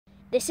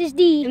This is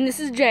D. And this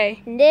is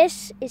J. And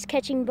this is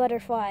catching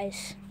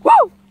butterflies.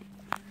 Woo!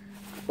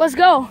 Let's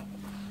go.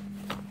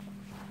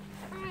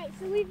 Alright,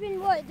 so we've been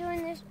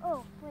doing this?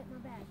 Oh, wait, my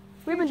bad.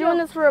 We've been doing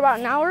this for about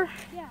an hour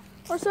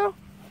or so.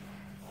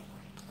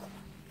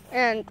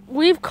 And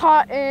we've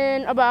caught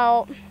in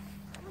about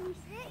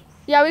 26?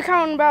 Yeah, we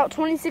caught in about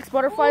 26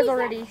 butterflies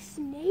already. That a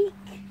snake?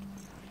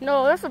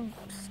 No, that's a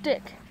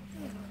stick.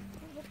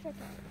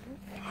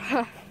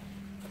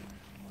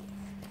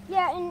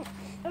 Yeah, and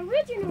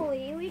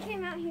originally we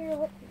came out here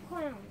with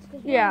clowns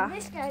because one of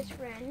this guy's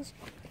friends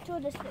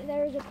told us that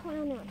there was a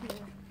clown out here.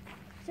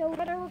 So we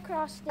got our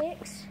lacrosse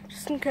sticks.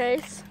 Just in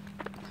case.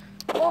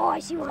 Oh, I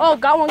see one. Oh,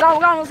 got one.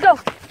 Let's go.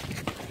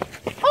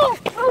 Oh!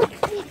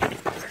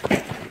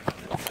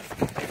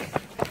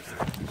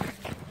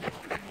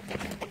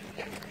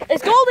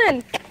 It's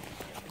golden.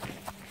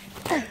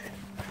 Did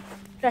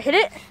I hit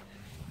it?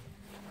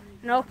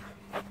 Nope.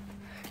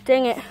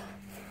 Dang it.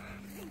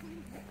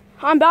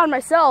 I'm bad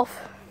myself.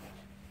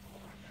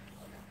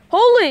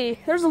 Holy,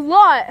 there's a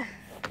lot.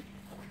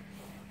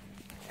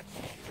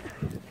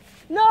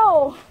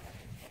 No.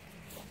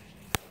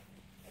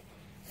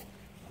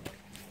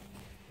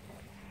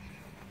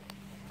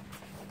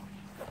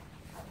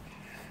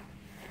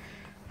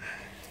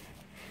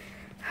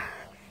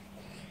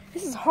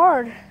 This is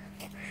hard.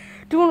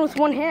 Doing with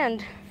one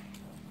hand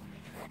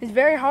is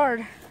very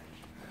hard.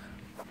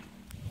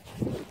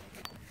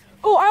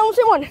 Oh, I almost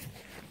hit one.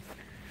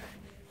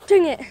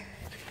 Dang it.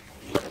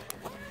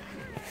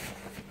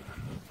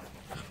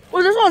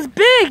 Oh, this one's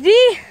big,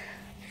 D.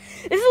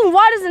 This is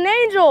wide as an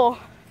angel.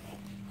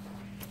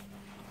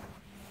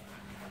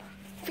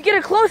 If you get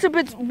it close up,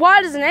 it's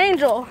wide as an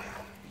angel.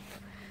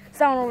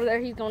 Someone over there,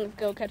 he's going to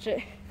go catch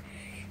it.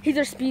 He's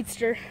our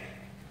speedster.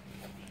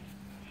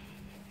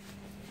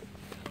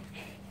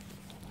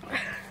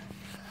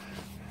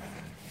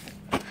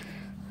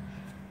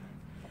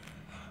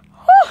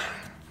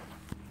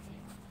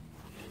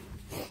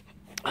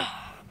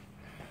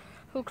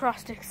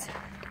 Lacrosse sticks.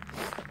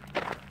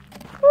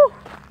 Woo.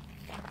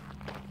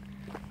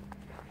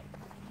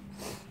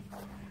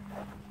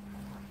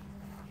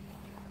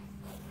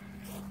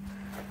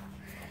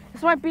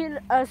 This might be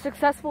a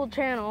successful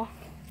channel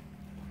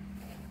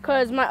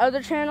because my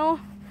other channel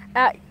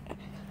at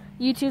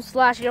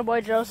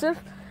YouTube/YourBoyJoseph,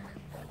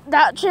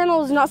 that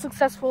channel is not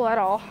successful at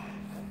all.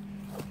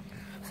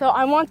 So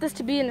I want this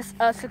to be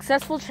a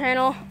successful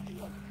channel.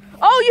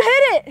 Oh, you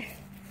hit it!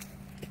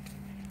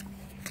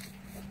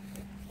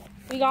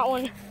 We got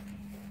one.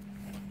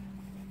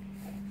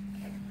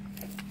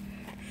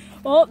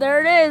 Oh, there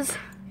it is.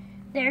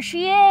 There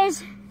she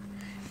is.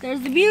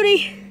 There's the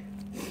beauty.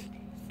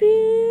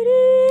 Beauty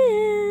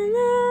and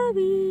the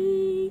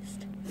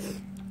Beast.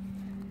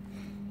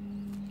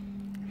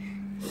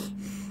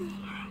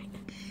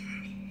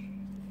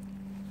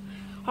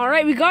 All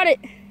right, we got it.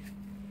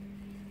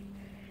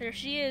 There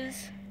she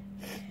is.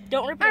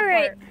 Don't rip it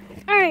apart.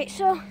 All right,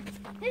 so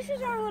this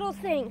is our little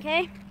thing,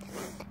 okay?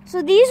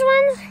 So these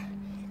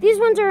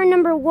ones are a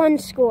number 1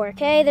 score,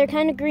 okay? They're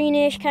kind of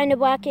greenish, kind of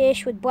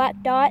blackish with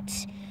black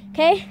dots,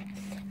 okay?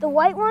 The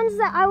white ones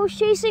that I was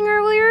chasing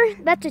earlier,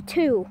 that's a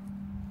 2,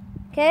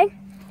 okay?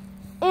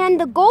 And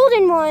the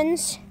golden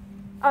ones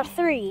are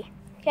 3,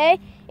 okay?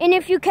 And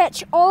if you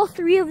catch all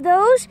 3 of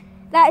those,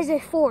 that is a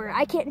 4.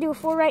 I can't do a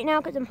 4 right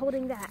now because I'm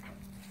holding that.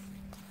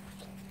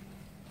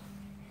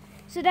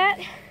 So that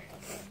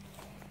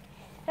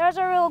was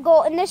our little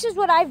goal, and this is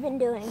what I've been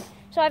doing.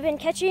 So I've been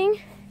catching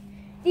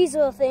these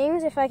little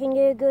things, if I can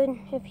get a good,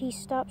 if he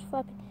stops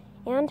flapping,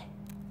 and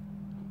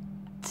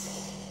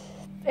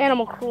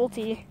animal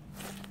cruelty.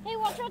 Hey,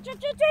 watch,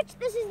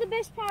 this is the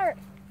best part.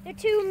 The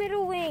 2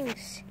 middle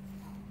wings.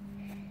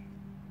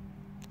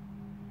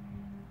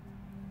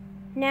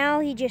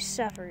 Now he just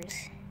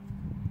suffers.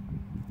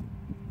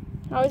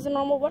 Now he's a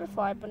normal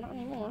butterfly, but not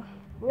anymore.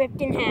 Ripped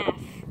in half.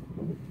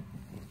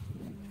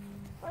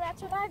 Well,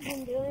 that's what I've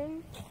been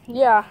doing.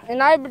 Yeah,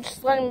 and I've been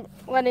just letting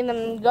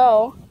them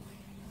go.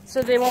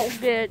 So they won't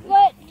get...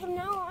 But from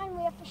now on,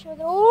 we have to show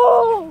them.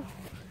 Oh!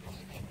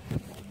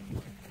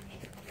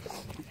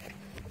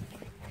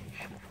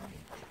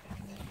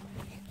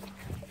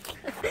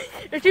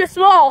 They're too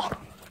small.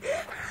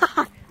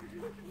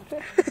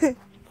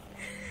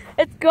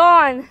 It's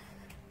gone.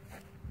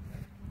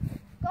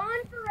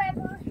 Gone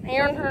forever.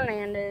 Aaron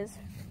Hernandez.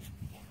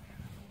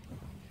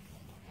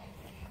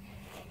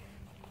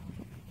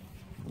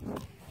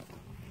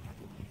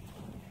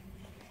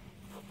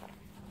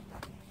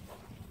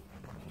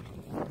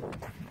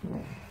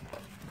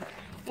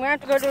 We're gonna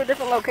have to go to a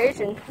different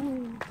location.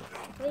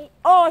 Wait.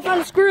 Oh, I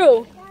found a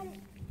screw.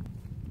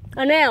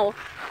 A nail.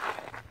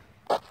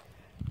 No,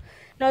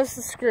 this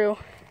is a screw.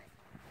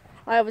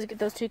 I always get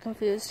those two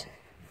confused.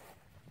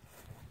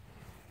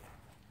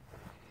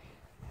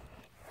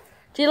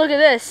 Gee, look at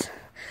this.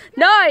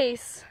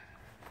 Nice!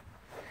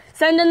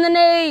 Send in the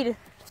nade.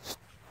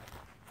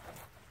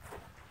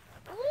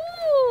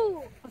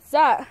 Ooh! What's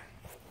that?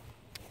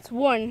 It's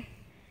 1.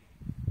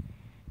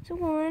 It's a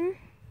 1.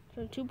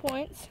 So 2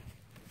 points.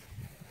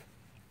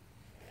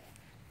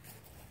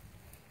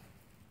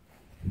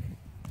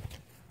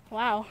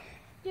 Wow.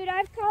 Dude,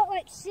 I've caught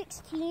like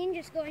 16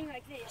 just going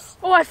like this.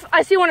 Oh,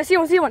 I see one. I see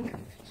one.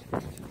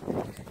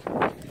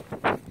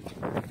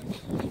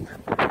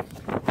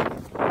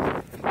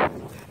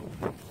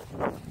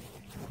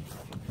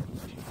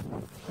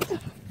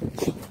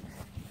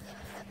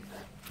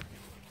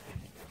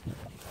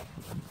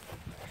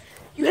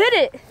 You hit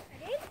it.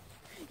 I did?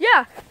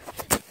 Yeah.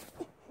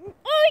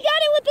 Oh, he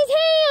got it with his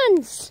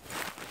hands.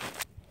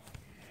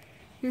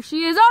 Here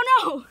she is. Oh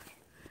no.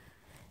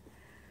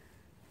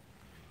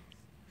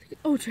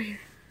 Oh, it's right here.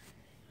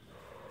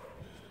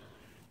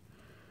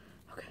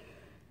 Okay.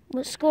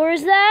 What score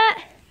is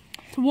that?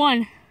 It's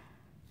 1.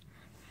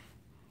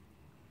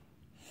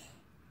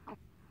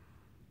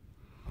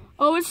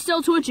 Oh, it's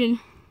still twitching.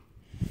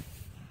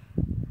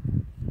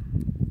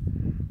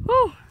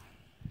 Woo.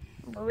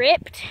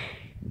 Ripped.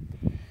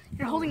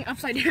 You're holding it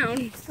upside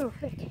down. Oh,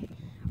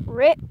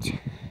 ripped.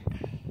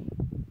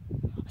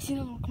 I see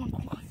another one.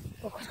 Come on.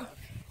 Oh, let's go.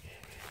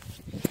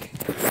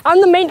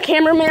 I'm the main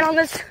cameraman on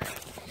this.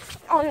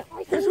 On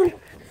this one.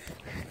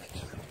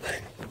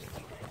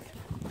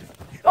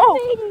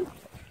 Oh.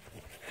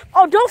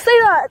 Oh, don't say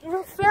that.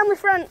 You're family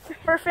friend.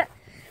 Or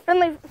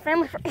friendly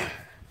family friend.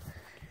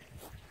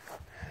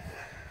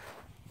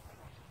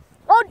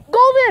 Oh,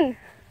 golden.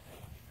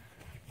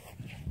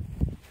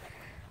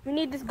 We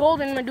need this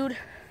golden, my dude.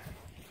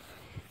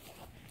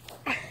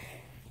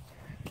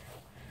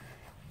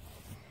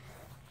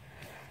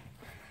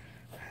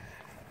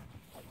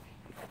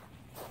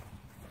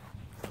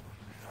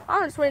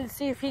 I'm just waiting to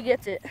see if he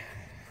gets it.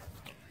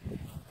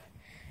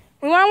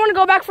 We might want to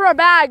go back for our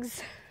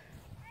bags.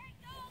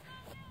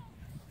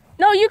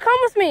 No, you come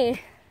with me.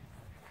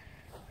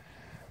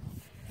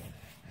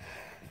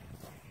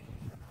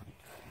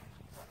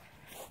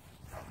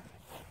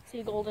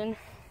 See golden.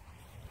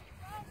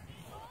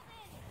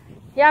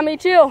 Yeah, me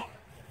too.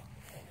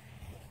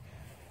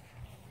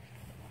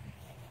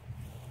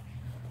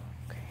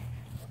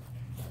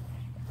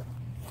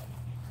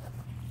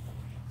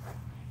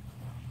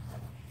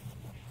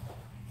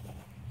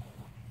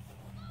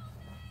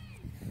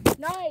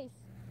 Nice.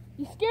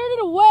 You scared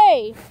it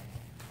away.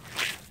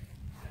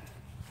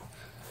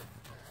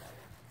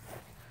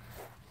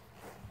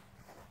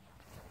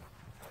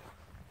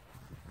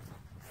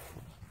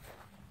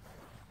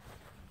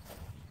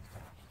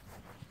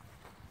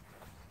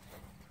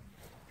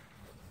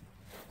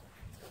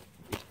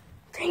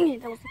 Dang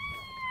it, that was...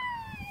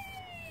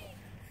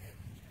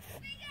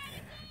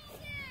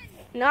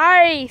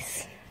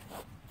 Nice.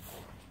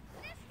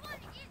 This one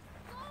is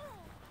gold.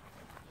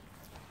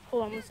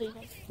 Hold on, let's see.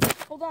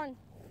 Hold on.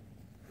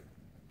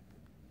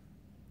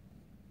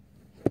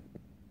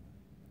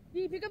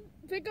 D, pick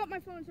up my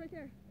phone. It's right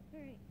there. All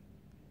right.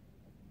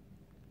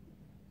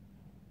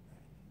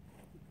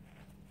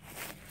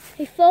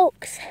 Hey,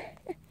 folks.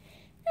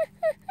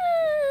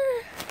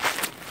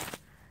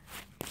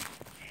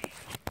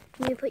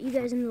 I'm gonna put you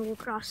guys in the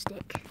lacrosse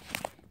stick.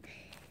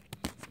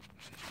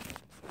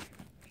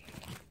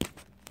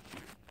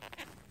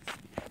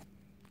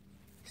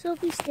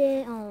 Selfie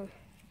stick. Oh.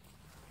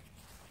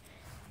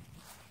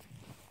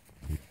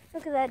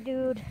 Look at that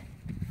dude.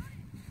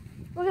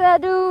 Look at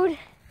that dude.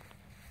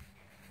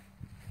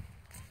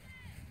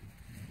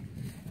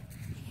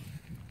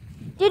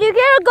 Did you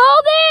get a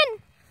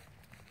golden?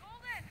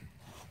 Golden.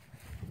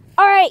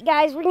 All right,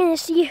 guys, we're gonna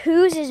see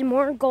whose is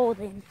more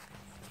golden.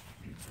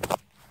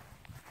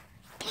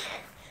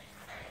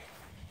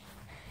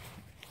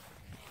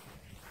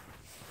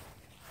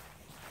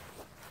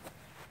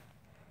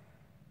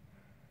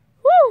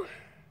 Woo!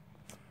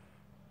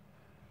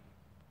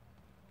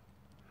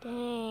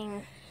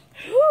 Dang.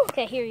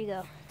 Okay, here you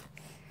go.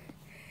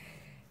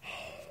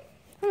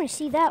 I'm gonna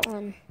see that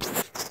one.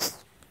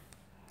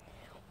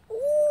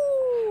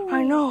 Ooh.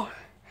 I know.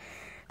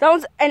 That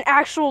one's an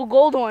actual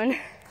gold one.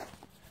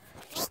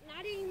 Not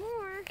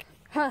anymore.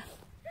 Huh.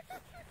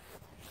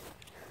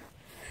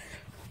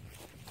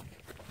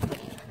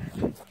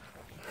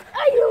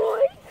 I know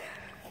it.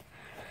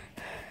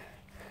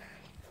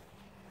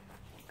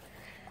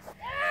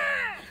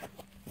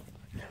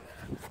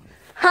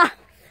 Ha!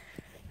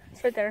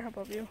 It's right there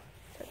above you.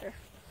 It's right there.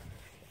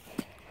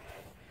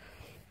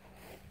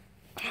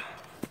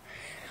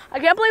 I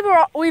can't believe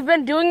we've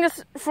been doing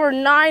this for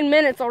 9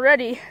 minutes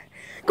already.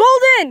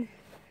 Golden!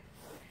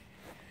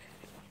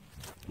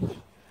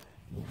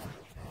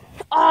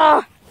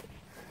 Ah!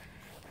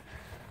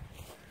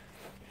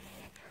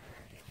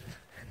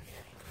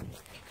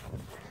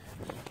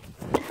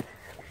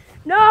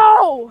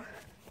 No!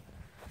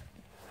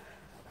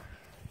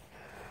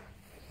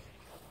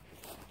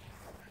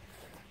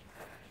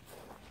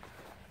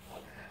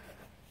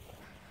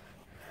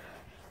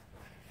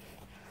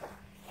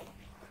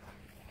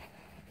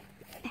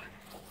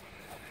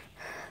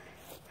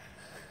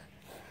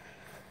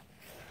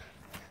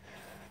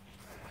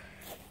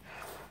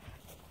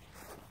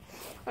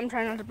 I'm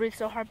trying not to breathe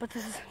so hard, but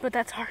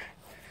that's hard.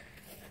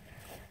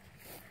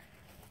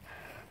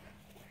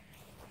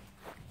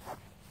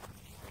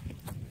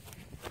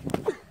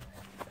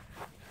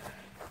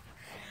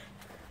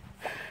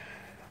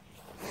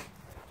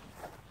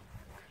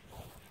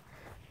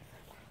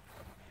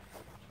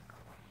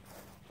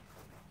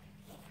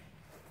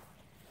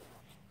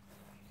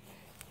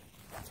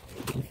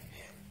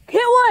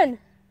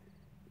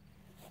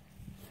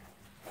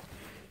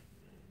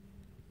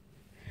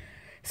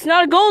 It's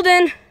not a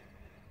golden.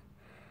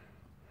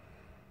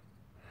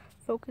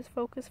 Focus,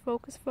 focus,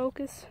 focus,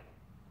 focus.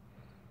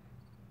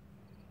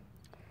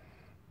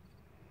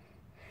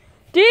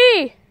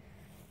 D!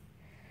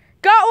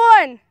 Got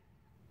one!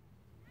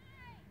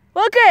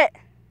 Look it!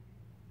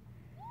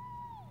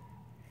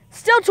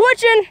 Still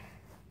twitching!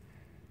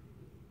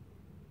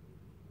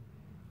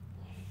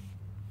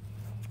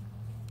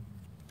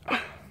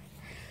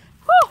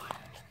 Whew.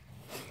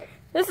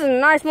 This is a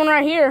nice one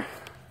right here.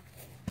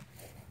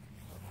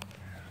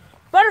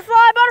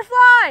 Butterfly,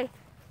 butterfly!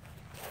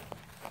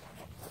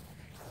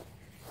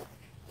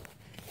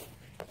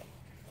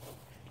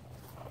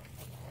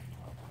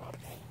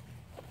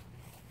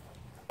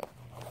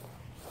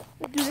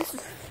 Dude, this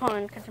is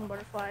fun, catching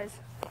butterflies.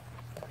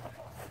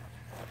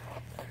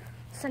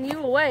 Send you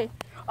away.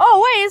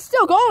 Oh, wait, it's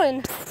still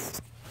going.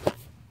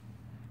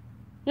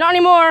 Not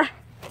anymore.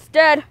 It's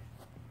dead.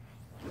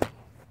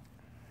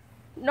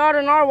 Not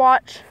on our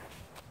watch.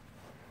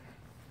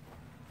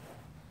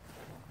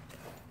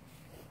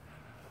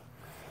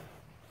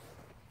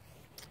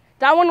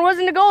 That one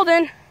wasn't a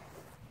golden.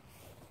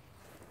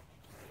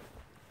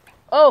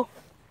 Oh.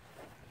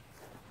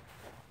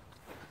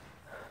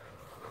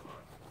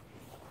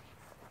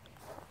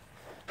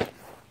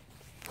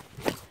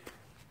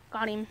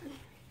 Got him.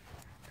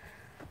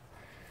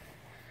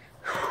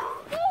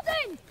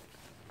 Golden!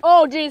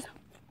 Oh, jeez.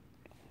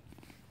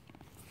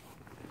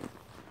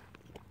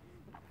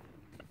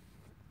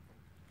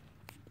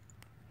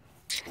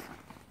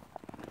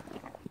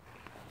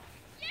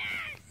 Yes!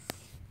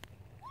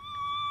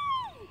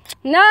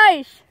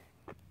 Nice.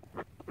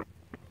 Look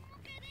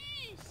at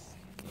this.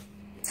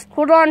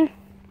 Hold on.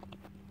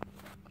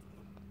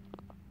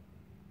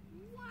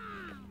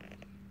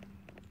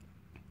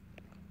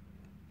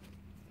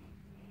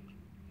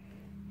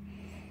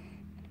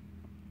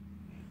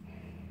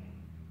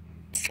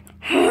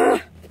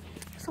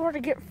 It's hard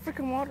to get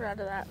freaking water out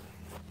of that.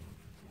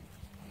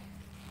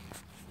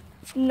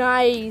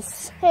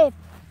 Nice. Hey,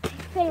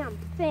 fam.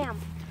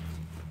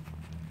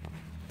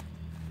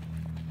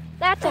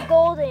 That's a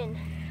golden.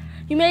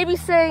 You may be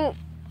saying,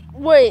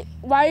 wait,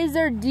 why is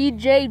there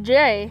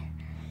DJJ?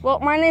 Well,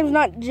 my name's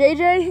not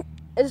JJ.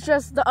 It's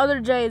just the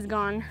other J is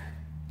gone.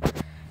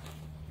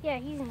 Yeah,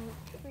 he's in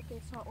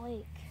freaking Salt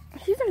Lake.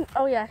 He's in,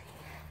 oh yeah,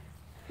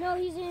 No,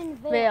 he's in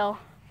Vail. Vail.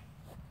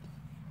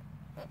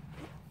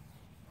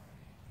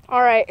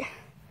 All right.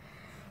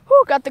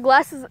 Whew, got the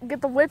glasses,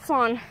 get the whips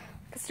on.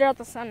 Can stare out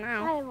the sun I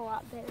now. have a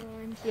lot better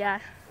ones. Yeah.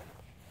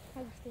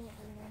 I just didn't know.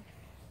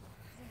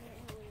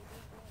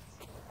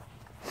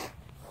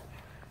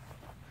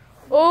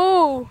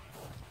 Oh.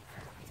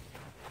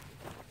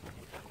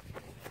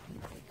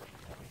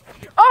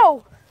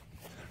 Oh.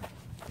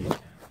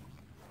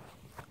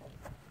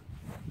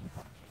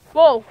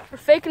 Whoa, we're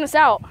faking us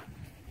out.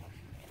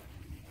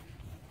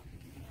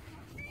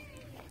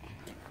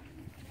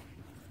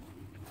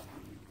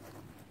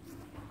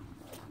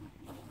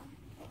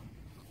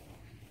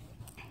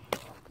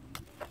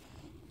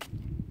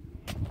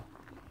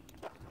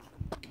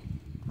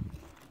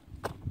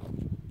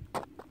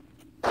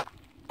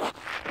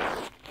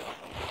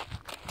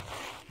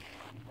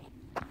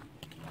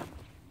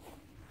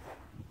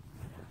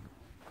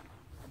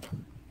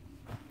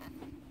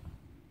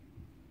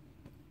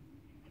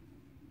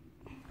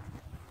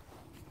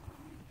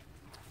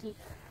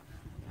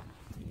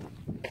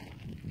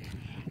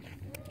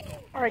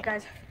 Alright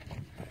guys,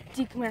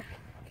 D, come here.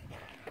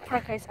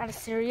 Alright guys, on a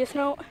serious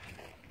note,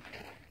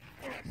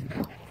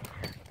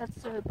 that's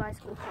the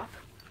bicycle shop.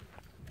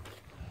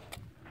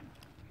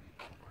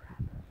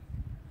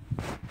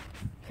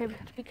 Okay, we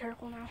have to be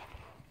careful now.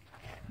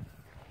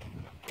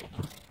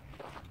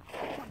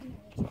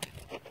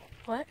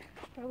 What?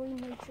 Probably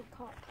makes it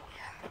cop.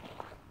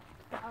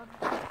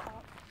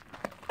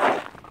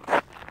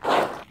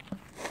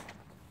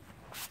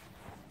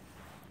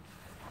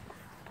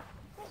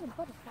 There's a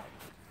butterfly.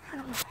 I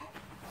don't know.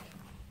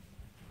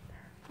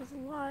 There's a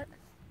lot.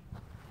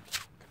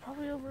 They're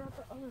probably over at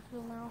the other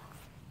field now.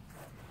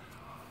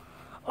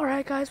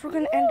 Alright guys, we're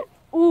gonna end.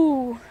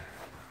 Ooh.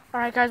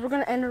 Alright guys, we're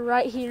gonna end it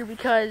right here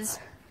because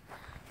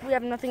we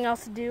have nothing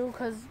else to do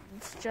because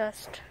it's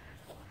just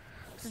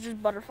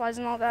butterflies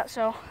and all that.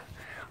 So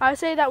I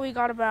say that we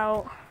got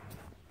about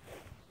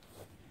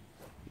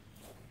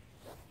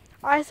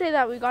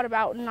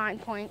 9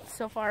 points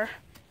so far.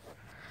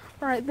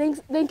 Alright,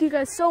 thank you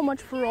guys so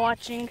much for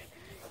watching,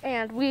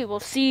 and we will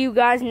see you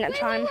guys next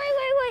time. Wait.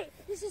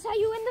 This is how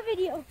you end the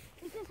video.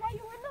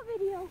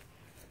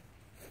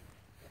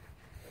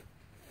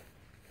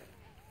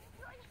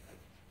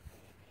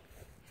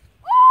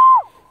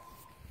 Oh!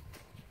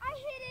 I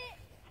hit it.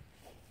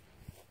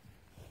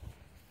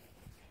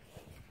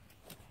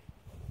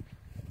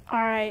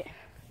 Alright.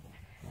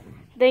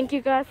 Thank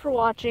you guys for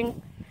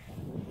watching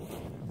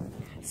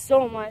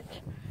so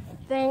much.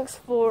 Thanks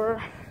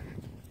for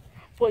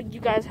what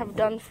you guys have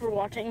done for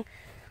watching.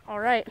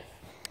 Alright.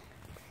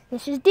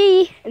 This is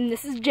D. And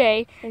this is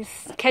J. And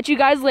catch you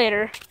guys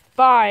later.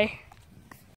 Bye.